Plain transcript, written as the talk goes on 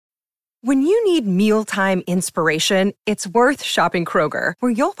When you need mealtime inspiration, it's worth shopping Kroger,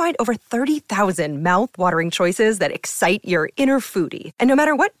 where you'll find over 30,000 mouth-watering choices that excite your inner foodie. And no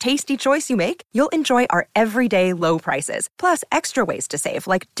matter what tasty choice you make, you'll enjoy our everyday low prices, plus extra ways to save,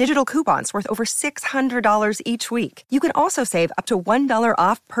 like digital coupons worth over $600 each week. You can also save up to $1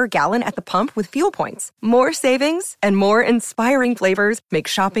 off per gallon at the pump with fuel points. More savings and more inspiring flavors make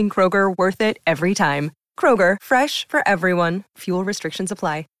shopping Kroger worth it every time. Kroger, fresh for everyone. Fuel restrictions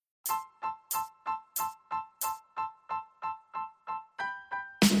apply.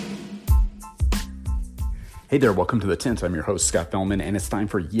 Hey there, welcome to The Tint. I'm your host, Scott Bellman, and it's time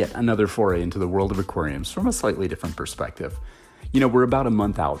for yet another foray into the world of aquariums from a slightly different perspective. You know, we're about a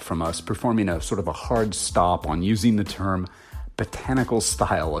month out from us performing a sort of a hard stop on using the term botanical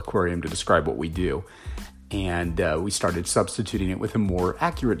style aquarium to describe what we do. And we started substituting it with a more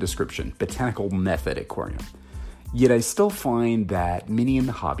accurate description, botanical method aquarium. Yet I still find that many in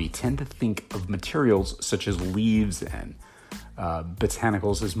the hobby tend to think of materials such as leaves and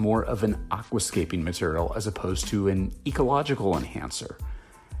botanicals as more of an aquascaping material as opposed to an ecological enhancer.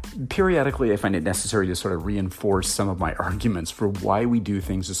 Periodically, I find it necessary to sort of reinforce some of my arguments for why we do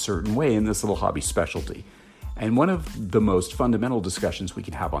things a certain way in this little hobby specialty. And one of the most fundamental discussions we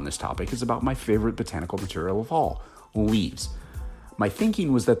can have on this topic is about my favorite botanical material of all, leaves. My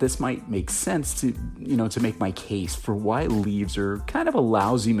thinking was that this might make sense to make my case for why leaves are kind of a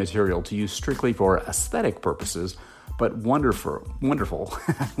lousy material to use strictly for aesthetic purposes, but wonderful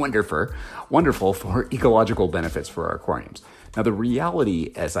for ecological benefits for our aquariums. Now, the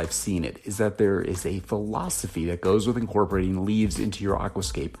reality, as I've seen it, is that there is a philosophy that goes with incorporating leaves into your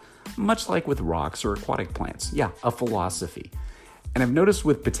aquascape, much like with rocks or aquatic plants. Yeah, a philosophy. And I've noticed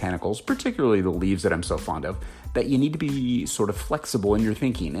with botanicals, particularly the leaves that I'm so fond of, that you need to be sort of flexible in your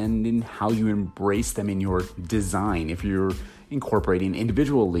thinking and in how you embrace them in your design if you're incorporating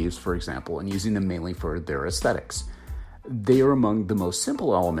individual leaves, for example, and using them mainly for their aesthetics. They are among the most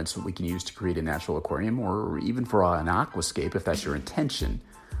simple elements that we can use to create a natural aquarium or even for an aquascape if that's your intention.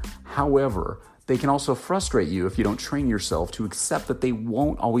 However, they can also frustrate you if you don't train yourself to accept that they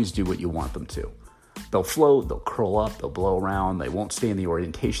won't always do what you want them to. They'll float, they'll curl up, they'll blow around, they won't stay in the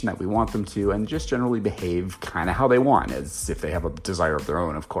orientation that we want them to, and just generally behave kind of how they want, as if they have a desire of their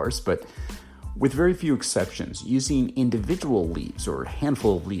own, of course. But with very few exceptions, using individual leaves or a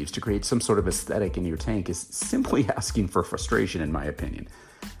handful of leaves to create some sort of aesthetic in your tank is simply asking for frustration, in my opinion.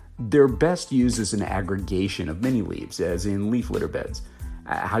 They're best used as an aggregation of many leaves, as in leaf litter beds,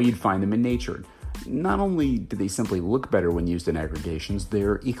 how you'd find them in nature. Not only do they simply look better when used in aggregations,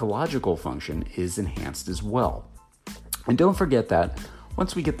 their ecological function is enhanced as well. And don't forget that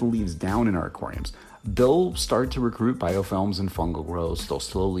once we get the leaves down in our aquariums, they'll start to recruit biofilms and fungal growths. They'll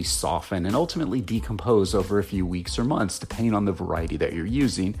slowly soften and ultimately decompose over a few weeks or months, depending on the variety that you're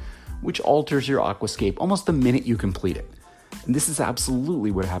using, which alters your aquascape almost the minute you complete it. And this is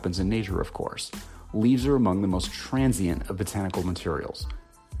absolutely what happens in nature, of course. Leaves are among the most transient of botanical materials.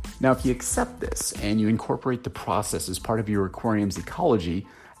 Now, if you accept this and you incorporate the process as part of your aquarium's ecology,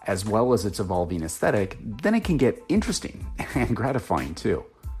 as well as its evolving aesthetic, then it can get interesting and gratifying too.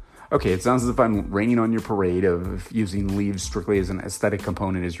 Okay, it sounds as if I'm raining on your parade of using leaves strictly as an aesthetic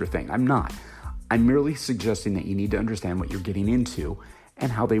component as your thing. I'm not. I'm merely suggesting that you need to understand what you're getting into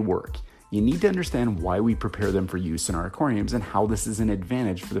and how they work. You need to understand why we prepare them for use in our aquariums and how this is an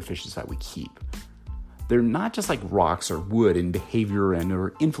advantage for the fishes that we keep. They're not just like rocks or wood in behavior and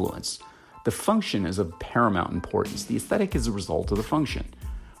or influence. The function is of paramount importance. The aesthetic is a result of the function.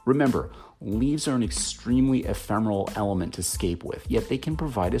 Remember, leaves are an extremely ephemeral element to scape with, yet they can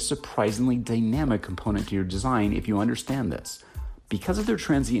provide a surprisingly dynamic component to your design if you understand this. Because of their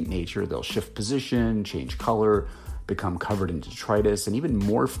transient nature, they'll shift position, change color, become covered in detritus, and even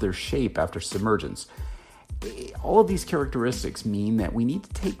morph their shape after submergence. All of these characteristics mean that we need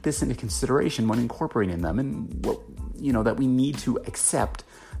to take this into consideration when incorporating them, and that we need to accept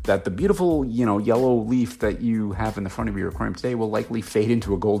that the beautiful, yellow leaf that you have in the front of your aquarium today will likely fade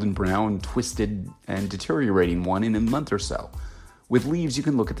into a golden brown, twisted, and deteriorating one in a month or so. With leaves, you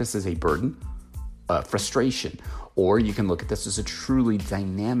can look at this as a burden, frustration, or you can look at this as a truly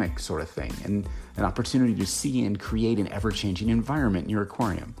dynamic sort of thing and an opportunity to see and create an ever-changing environment in your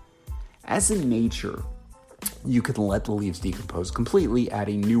aquarium. As in nature, you can let the leaves decompose completely,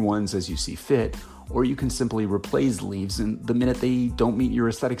 adding new ones as you see fit, or you can simply replace leaves in the minute they don't meet your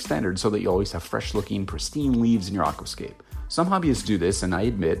aesthetic standards so that you always have fresh-looking, pristine leaves in your aquascape. Some hobbyists do this, and I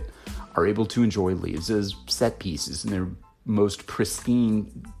admit, are able to enjoy leaves as set pieces in their most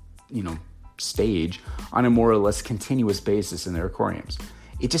pristine, stage on a more or less continuous basis in their aquariums.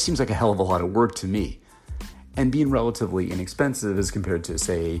 It just seems like a hell of a lot of work to me. And being relatively inexpensive as compared to,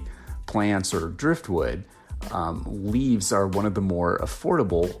 say, plants, or driftwood, leaves are one of the more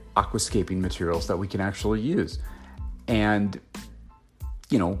affordable aquascaping materials that we can actually use. And,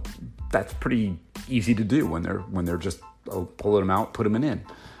 that's pretty easy to do when they're just pulling them out, put them in.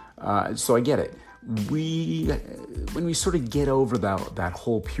 So I get it. When we sort of get over that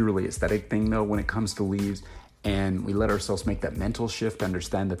whole purely aesthetic thing, though, when it comes to leaves, and we let ourselves make that mental shift to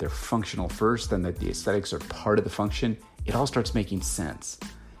understand that they're functional first and that the aesthetics are part of the function, it all starts making sense.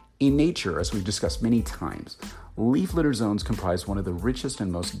 In nature, as we've discussed many times, leaf litter zones comprise one of the richest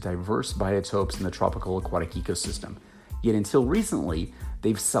and most diverse biotopes in the tropical aquatic ecosystem. Yet until recently,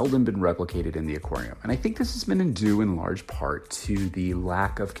 they've seldom been replicated in the aquarium. And I think this has been due in large part to the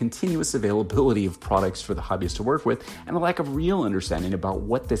lack of continuous availability of products for the hobbyists to work with, and the lack of real understanding about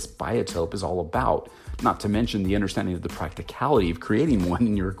what this biotope is all about, not to mention the understanding of the practicality of creating one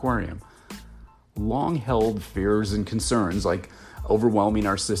in your aquarium. Long-held fears and concerns like overwhelming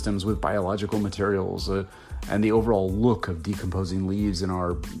our systems with biological materials and the overall look of decomposing leaves in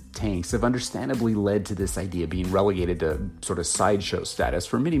our tanks have understandably led to this idea being relegated to sort of sideshow status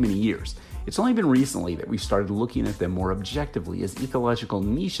for many, many years. It's only been recently that we've started looking at them more objectively as ecological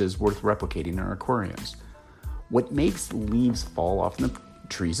niches worth replicating in our aquariums. What makes leaves fall off the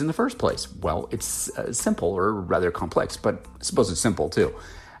trees in the first place? Well, it's simple, or rather complex, but I suppose it's simple too.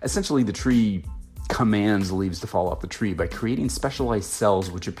 Essentially, the tree commands the leaves to fall off the tree by creating specialized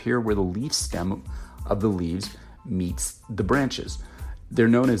cells which appear where the leaf stem of the leaves meets the branches. They're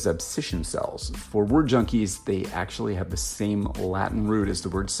known as abscission cells. For word junkies, they actually have the same Latin root as the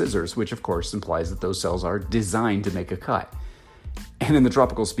word scissors, which of course implies that those cells are designed to make a cut. And in the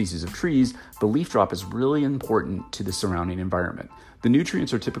tropical species of trees, the leaf drop is really important to the surrounding environment. The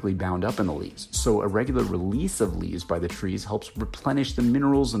nutrients are typically bound up in the leaves, so a regular release of leaves by the trees helps replenish the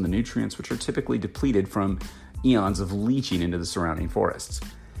minerals and the nutrients which are typically depleted from eons of leaching into the surrounding forests.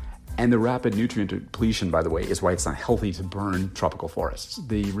 And the rapid nutrient depletion, by the way, is why it's not healthy to burn tropical forests.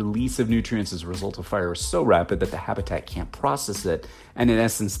 The release of nutrients as a result of fire is so rapid that the habitat can't process it, and in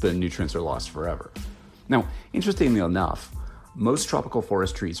essence, the nutrients are lost forever. Now, interestingly enough, most tropical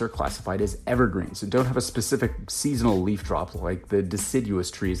forest trees are classified as evergreens and don't have a specific seasonal leaf drop like the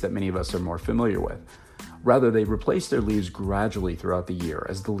deciduous trees that many of us are more familiar with. Rather, they replace their leaves gradually throughout the year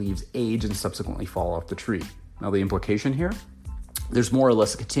as the leaves age and subsequently fall off the tree. Now, the implication here? There's more or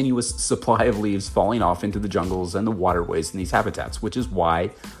less a continuous supply of leaves falling off into the jungles and the waterways in these habitats, which is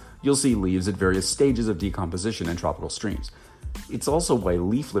why you'll see leaves at various stages of decomposition in tropical streams. It's also why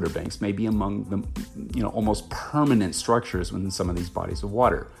leaf litter banks may be among the almost permanent structures within some of these bodies of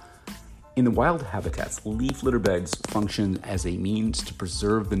water. In the wild habitats, leaf litter beds function as a means to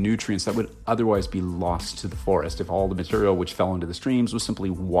preserve the nutrients that would otherwise be lost to the forest if all the material which fell into the streams was simply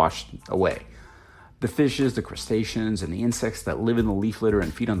washed away. The fishes, the crustaceans, and the insects that live in the leaf litter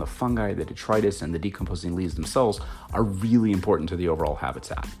and feed on the fungi, the detritus, and the decomposing leaves themselves are really important to the overall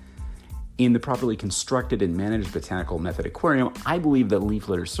habitat. In the properly constructed and managed botanical method aquarium, I believe that leaf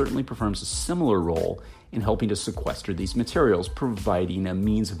litter certainly performs a similar role in helping to sequester these materials, providing a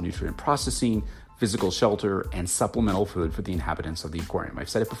means of nutrient processing, physical shelter, and supplemental food for the inhabitants of the aquarium. I've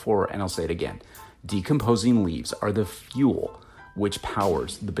said it before, and I'll say it again. Decomposing leaves are the fuel which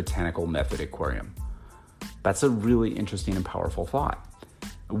powers the botanical method aquarium. That's a really interesting and powerful thought.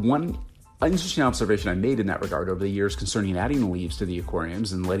 One interesting observation I made in that regard over the years concerning adding leaves to the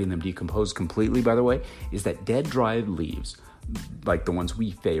aquariums and letting them decompose completely, by the way, is that dead, dried leaves, like the ones we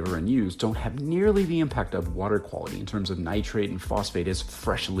favor and use, don't have nearly the impact of water quality in terms of nitrate and phosphate as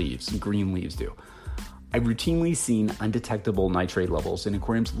fresh leaves and green leaves do. I've routinely seen undetectable nitrate levels in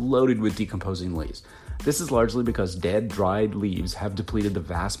aquariums loaded with decomposing leaves. This is largely because dead, dried leaves have depleted the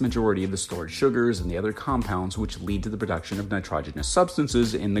vast majority of the stored sugars and the other compounds which lead to the production of nitrogenous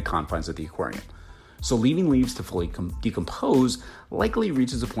substances in the confines of the aquarium. So leaving leaves to fully decompose likely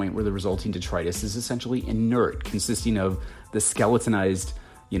reaches a point where the resulting detritus is essentially inert, consisting of the skeletonized,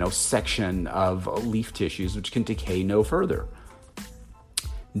 section of leaf tissues which can decay no further.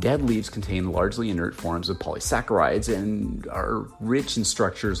 Dead leaves contain largely inert forms of polysaccharides and are rich in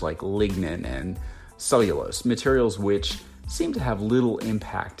structures like lignin and cellulose, materials which seem to have little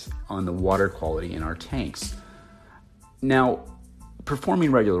impact on the water quality in our tanks. Now,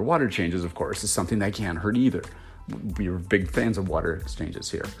 performing regular water changes, of course, is something that can't hurt either. We're big fans of water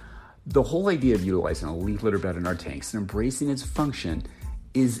exchanges here. The whole idea of utilizing a leaf litter bed in our tanks and embracing its function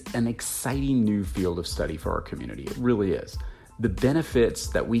is an exciting new field of study for our community. It really is. The benefits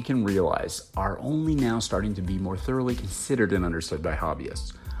that we can realize are only now starting to be more thoroughly considered and understood by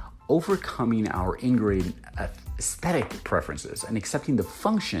hobbyists. Overcoming our ingrained aesthetic preferences and accepting the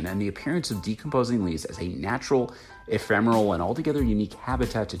function and the appearance of decomposing leaves as a natural ephemeral, and altogether unique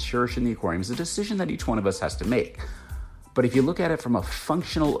habitat to cherish in the aquarium is a decision that each one of us has to make. But if you look at it from a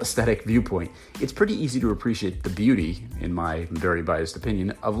functional aesthetic viewpoint, it's pretty easy to appreciate the beauty, in my very biased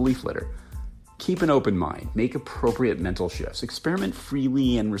opinion, of leaf litter. Keep an open mind, make appropriate mental shifts, experiment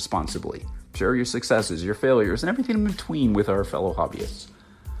freely and responsibly, share your successes, your failures, and everything in between with our fellow hobbyists.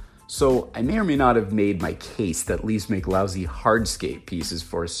 So I may or may not have made my case that leaves make lousy hardscape pieces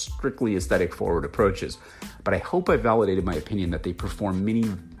for strictly aesthetic forward approaches, but I hope I validated my opinion that they perform many,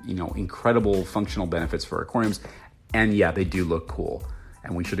 incredible functional benefits for aquariums, and yeah, they do look cool,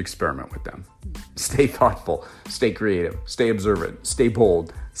 and we should experiment with them. Stay thoughtful, stay creative, stay observant, stay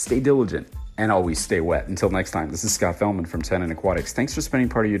bold, stay diligent, and always stay wet. Until next time, this is Scott Fellman from Tenon Aquatics. Thanks for spending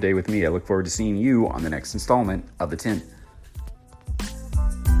part of your day with me. I look forward to seeing you on the next installment of The Tint.